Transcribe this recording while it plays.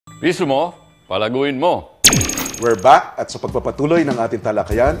Piso mo, palaguin mo. We're back at sa pagpapatuloy ng ating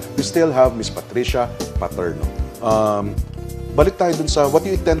talakayan, we still have Miss Patricia Paterno. Balik tayo dun sa what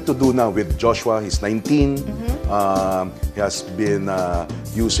you intend to do now with Joshua. He's 19. He has been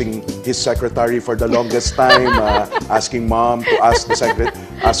using his secretary for the longest time, asking mom to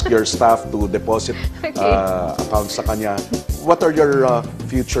ask your staff to deposit accounts sa kanya. What are your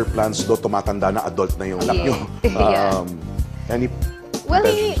future plans? Do tumatanda na, adult na yung anak nyo? Any Well,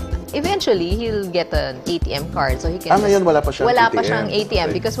 eventually, he'll get an ATM card so he can... ngayon wala pa siyang wala ATM. pa siyang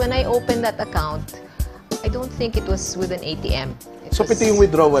ATM Okay. because when I opened that account, I don't think it was with an ATM. So, pati yung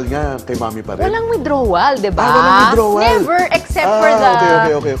withdrawal niya kay mami pa rin? Walang withdrawal, di ba? Walang withdrawal? Never, except for the...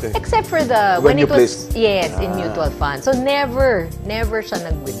 Okay. Except for the... When you it was... placed? Yes, in mutual funds. So, never siya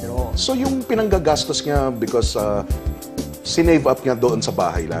nag-withdraw. So, yung pinanggagastos niya because sinave up niya doon sa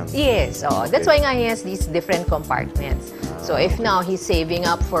bahay lang? Yes, that's why nga he has these different compartments. So if now he's saving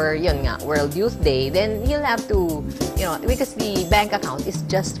up for yun nga, World Youth Day, then he'll have to, because the bank account is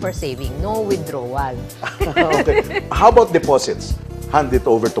just for saving, no withdrawal. Okay. How about deposits? Hand it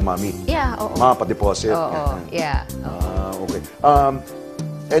over to mommy? Yeah, Pa-deposit? Yeah. Okay.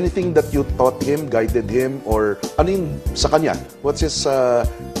 Anything that you taught him, guided him, or ano yung sa kanya? What's his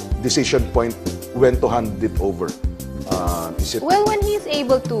decision point when to hand it over? Is it... Well, when he's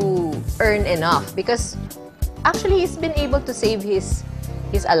able to earn enough, because actually he's been able to save his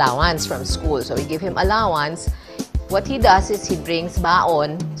allowance from school. So we give him allowance. What he does is he brings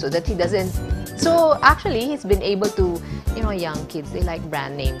baon so that he doesn't... So actually he's been able to, young kids, they like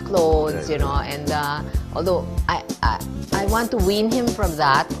brand name clothes, and although I want to wean him from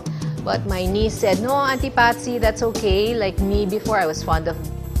that, but my niece said, no, Auntie Patsy, that's okay. Like me before, I was fond of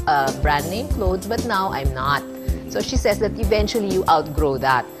brand name clothes, but now I'm not. So she says that eventually you outgrow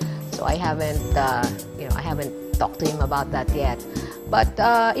that. So I haven't, I haven't talked to him about that yet. But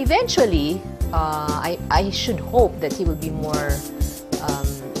eventually, I should hope that he will be more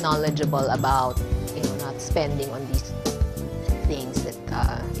knowledgeable about, not spending on these things that,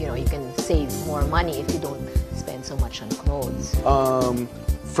 you can save more money if you don't spend so much on clothes.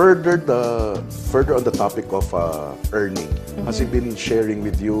 Further on the topic of earning, has he been sharing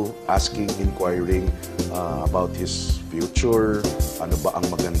with you, asking, inquiring about his future? Ano ba ang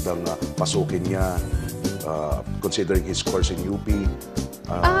magandang pasukin niya, considering his course in UP?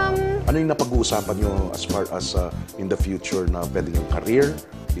 Ano yung napag-uusapan niyo as far as in the future na pwedeng yung career?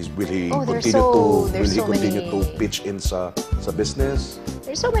 Will he continue to pitch in sa business?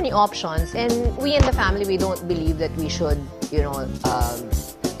 There's so many options, and we in the family, we don't believe that we should,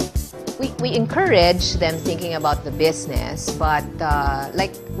 we encourage them thinking about the business, but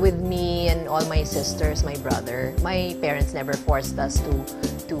like with me and all my sisters, my brother, my parents never forced us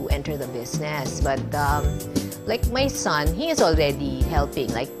to enter the business. But like my son, he is already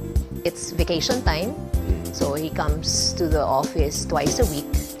helping. Like it's vacation time, so he comes to the office twice a week,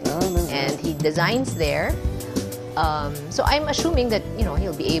 and he designs there. So I'm assuming that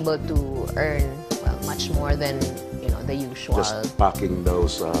he'll be able to earn much more than the usual. Just packing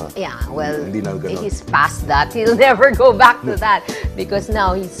those. He's past that. He'll never go back to that because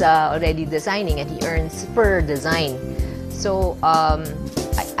now he's already designing and he earns per design. So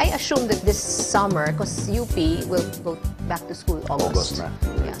I assume that this summer, because UP will go back to school August.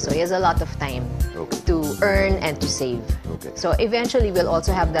 Yeah, so he has a lot of time to earn and to save. So eventually we'll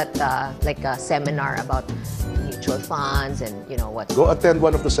also have that like a seminar about mutual funds and what. Go attend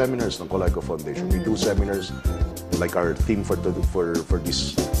one of the seminars ng Colayco Foundation. We do seminars. Like our theme for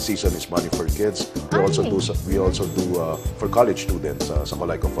this season is money for kids. We also do for college students sa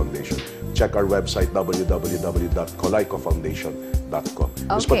Colayco Foundation. Check our website www.colaycofoundation.com.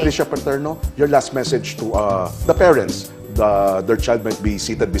 Ms. Patricia Paterno, your last message to the parents. Their child might be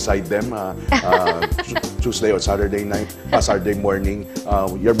seated beside them Tuesday or Saturday morning.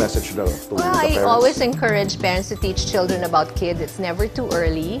 Your message to the parents. I always encourage parents to teach children about kids. It's never too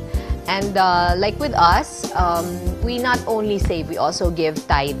early. And like with us, we not only save, we also give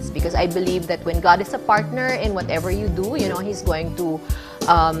tithes, because I believe that when God is a partner in whatever you do, He's going to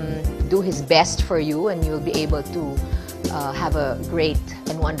do His best for you, and you'll be able to have a great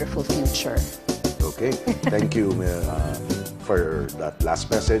and wonderful future. Okay, thank you for that last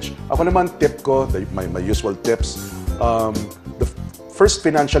message. Ako naman, tip ko, my usual tips, the first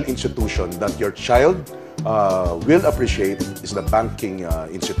financial institution that your child will appreciate is the banking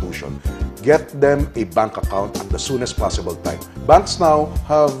institution. Get them a bank account at the soonest possible time. Banks now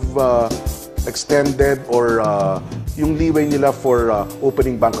have extended or yung leeway nila for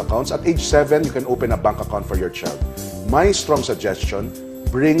opening bank accounts. At age 7, you can open a bank account for your child. My strong suggestion,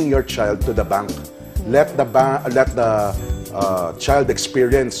 bring your child to the bank. Let the child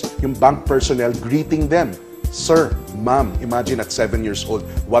experience yung bank personnel greeting them. Sir, ma'am, imagine at 7 years old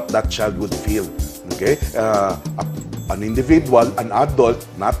what that child would feel. Okay? An individual, an adult,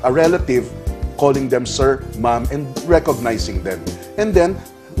 not a relative, calling them sir, ma'am, and recognizing them. And then,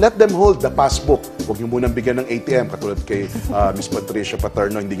 let them hold the passbook. Huwag niyo munang bigyan ng ATM, katulad kay Miss Patricia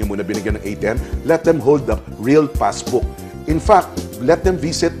Paterno, hindi niyo muna binigyan ng ATM. Let them hold the real passbook. In fact, let them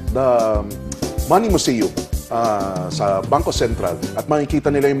visit the Money Museum sa Bangko Sentral at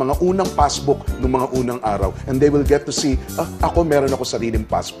makikita nila yung mga unang passbook ng mga unang araw, and they will get to see, ako meron ako sariling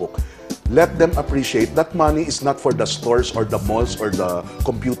passbook. Let them appreciate that money is not for the stores or the malls or the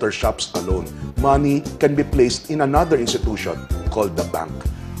computer shops alone. Money can be placed in another institution called the bank.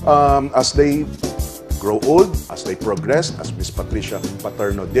 As they grow old, as they progress, as Miss Patricia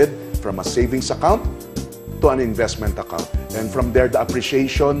Paterno did, from a savings account to an investment account. And from there, the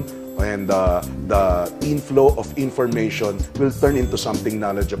appreciation and the inflow of information will turn into something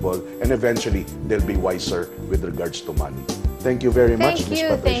knowledgeable, and eventually they'll be wiser with regards to money. Thank you very much,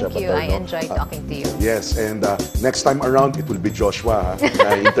 Ms. Patricia Thank you. Paterno. I enjoyed talking to you. Yes, and next time around, it will be Joshua,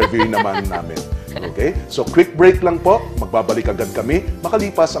 na interviewin naman namin. Okay? So, quick break lang po. Magbabalik agad kami,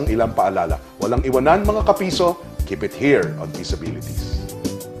 makalipas ang ilang paalala. Walang iwanan, mga kapiso. Keep it here on Pisobilities.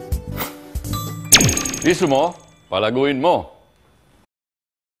 Piso mo, palaguin mo.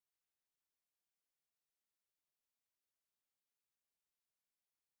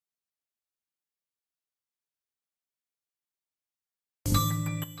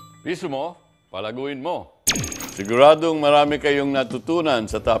 Piso mo, palaguin mo. Siguradong marami kayong natutunan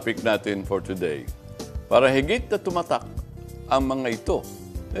sa topic natin for today. Para higit na tumatak ang mga ito,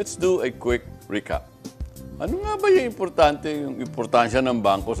 let's do a quick recap. Ano nga ba yung importansya ng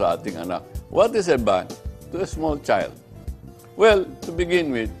bangko sa ating anak? What is a bank to a small child? Well, to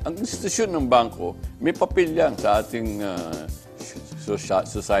begin with, ang institusyon ng bangko may papel yan sa ating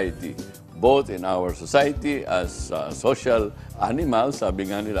society. Both in our society as social animals, sabi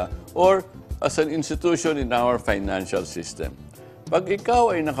nga nila, or as an institution in our financial system. Pag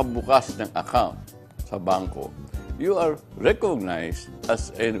ikaw ay nakabukas ng account sa bangko, you are recognized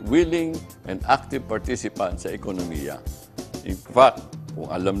as a willing and active participant sa ekonomiya. In fact, kung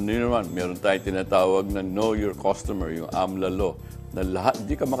alam niyo naman, meron tayong tinatawag na Know Your Customer, yung AMLA law, na lahat,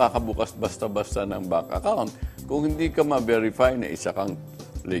 hindi ka makakabukas basta-basta ng bank account kung hindi ka ma-verify na isa kang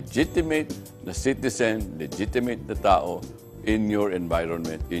legitimate na citizen, legitimate na tao in your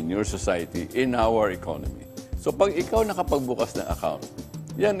environment, in your society, in our economy. So pag ikaw nakapagbukas ng account,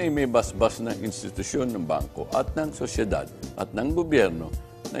 yan ay may basbas ng institusyon ng bangko at ng sosyedad at ng gobyerno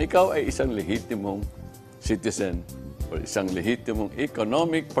na ikaw ay isang lehitimong citizen o isang lehitimong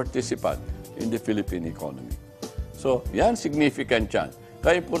economic participant in the Philippine economy. So yan, significant yan.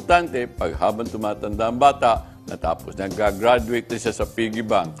 Kaya importante, pag habang tumatanda ang bata, natapos, nag-graduate na siya sa piggy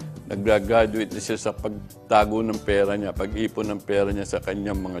bank, nag-graduate na siya sa pagtago ng pera niya, pag-ipon ng pera niya sa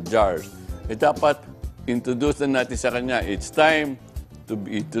kanyang mga jars. Dapat introduce na natin sa kanya, it's time to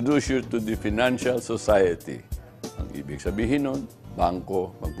introduce you to the financial society. Ang ibig sabihin nun,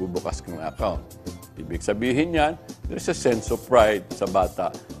 bangko, magbubukas ka ng account. Ibig sabihin yan, there's a sense of pride sa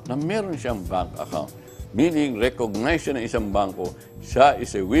bata na meron siyang bank account. Meaning, recognize siya ng isang bangko, siya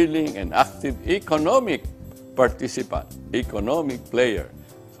is a willing and active economic participant, economic player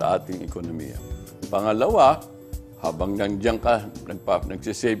sa ating ekonomiya. Pangalawa, habang nandiyan ka,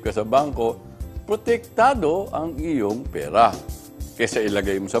 nagsisave ka sa bangko, protektado ang iyong pera. Kesa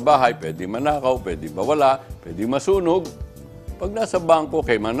ilagay mo sa bahay, pwede manakaw, pwede mawala, pwede masunog. Pag nasa bangko,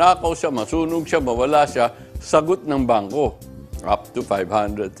 kay manakaw siya, masunog siya, mawala siya, sagot ng bangko, up to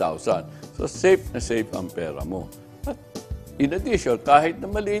 500,000. So safe na safe ang pera mo. At in addition, kahit na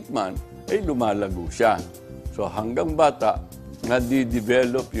maliit man, ay lumalago siya. So hanggang bata,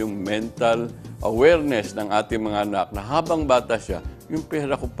 nade-develop yung mental awareness ng ating mga anak na habang bata siya, yung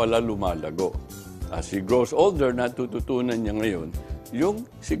pera ko pala lumalago. As he grows older, natututunan niya ngayon yung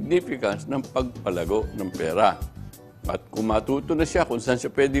significance ng pagpalago ng pera. At kung matuto na siya kung saan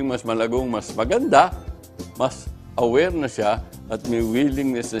siya pwedeng mas malagong, mas maganda, mas aware na siya at may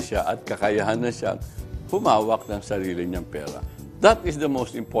willingness na siya at kakayahan na siya humawak ng sarili niyang pera. That is the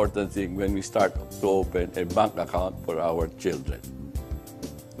most important thing when we start to open a bank account for our children.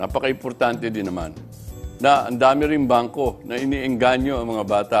 Napaka-importante din naman na ang dami ring bangko na iniengganyo ang mga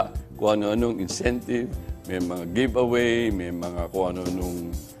bata kung ano-anong incentive, may mga giveaway, may mga kung ano-anong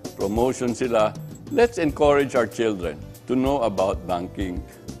promotion sila. Let's encourage our children to know about banking,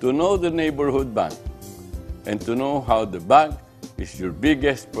 to know the neighborhood bank, and to know how the bank is your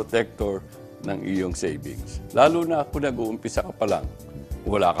biggest protector ng iyong savings. Lalo na kung nag-uumpisa ka pa lang,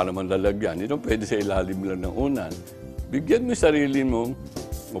 wala ka naman lalagyan. Ito pwede sa ilalim lang ng unan. bigyan mo yung sarili mong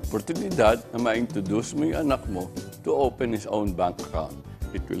oportunidad na ma-introduce mo yung anak mo to open his own bank account.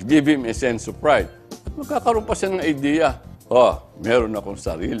 It will give him a sense of pride. At magkakaroon pa siya ng idea, meron akong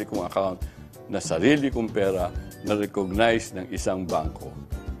sarili kong account na sarili kong pera na recognize ng isang bangko.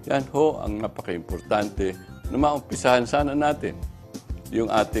 Yan ho ang napaka-importante na maumpisahan sana natin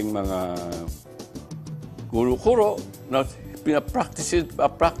yung ating mga kuro-kuro na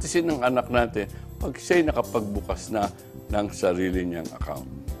pinapracticein ng anak natin pag siya'y nakapagbukas na ng sarili niyang account.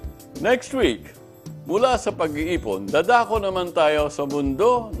 Next week, mula sa pag-iipon, dadako naman tayo sa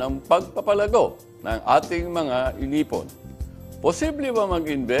mundo ng pagpapalago ng ating mga inipon. Posible ba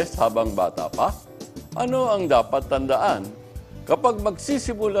mag-invest habang bata pa? Ano ang dapat tandaan kapag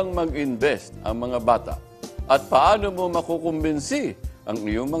magsisimulang mag-invest ang mga bata? At paano mo makukumbinsi ang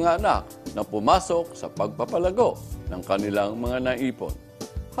iyong mga anak na pumasok sa pagpapalago ng kanilang mga naipon?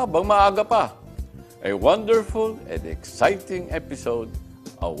 Habang maaga pa, a wonderful and exciting episode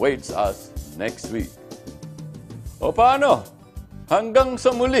awaits us next week. O paano? Hanggang sa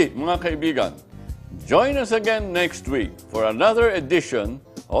muli, mga kaibigan. Join us again next week for another edition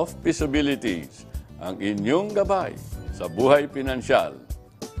of Pisobilities, ang inyong gabay sa buhay pinansyal.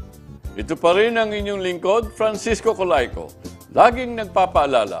 Ito pa rin ang inyong lingkod, Francisco Colayco. Laging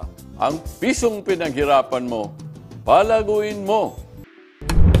nagpapaalala, ang pisong pinaghirapan mo, palaguin mo.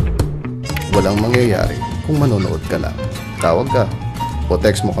 Walang mangyayari kung manonood ka lang. Tawag ka o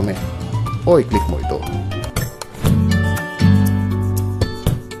text mo kami o i-click mo ito.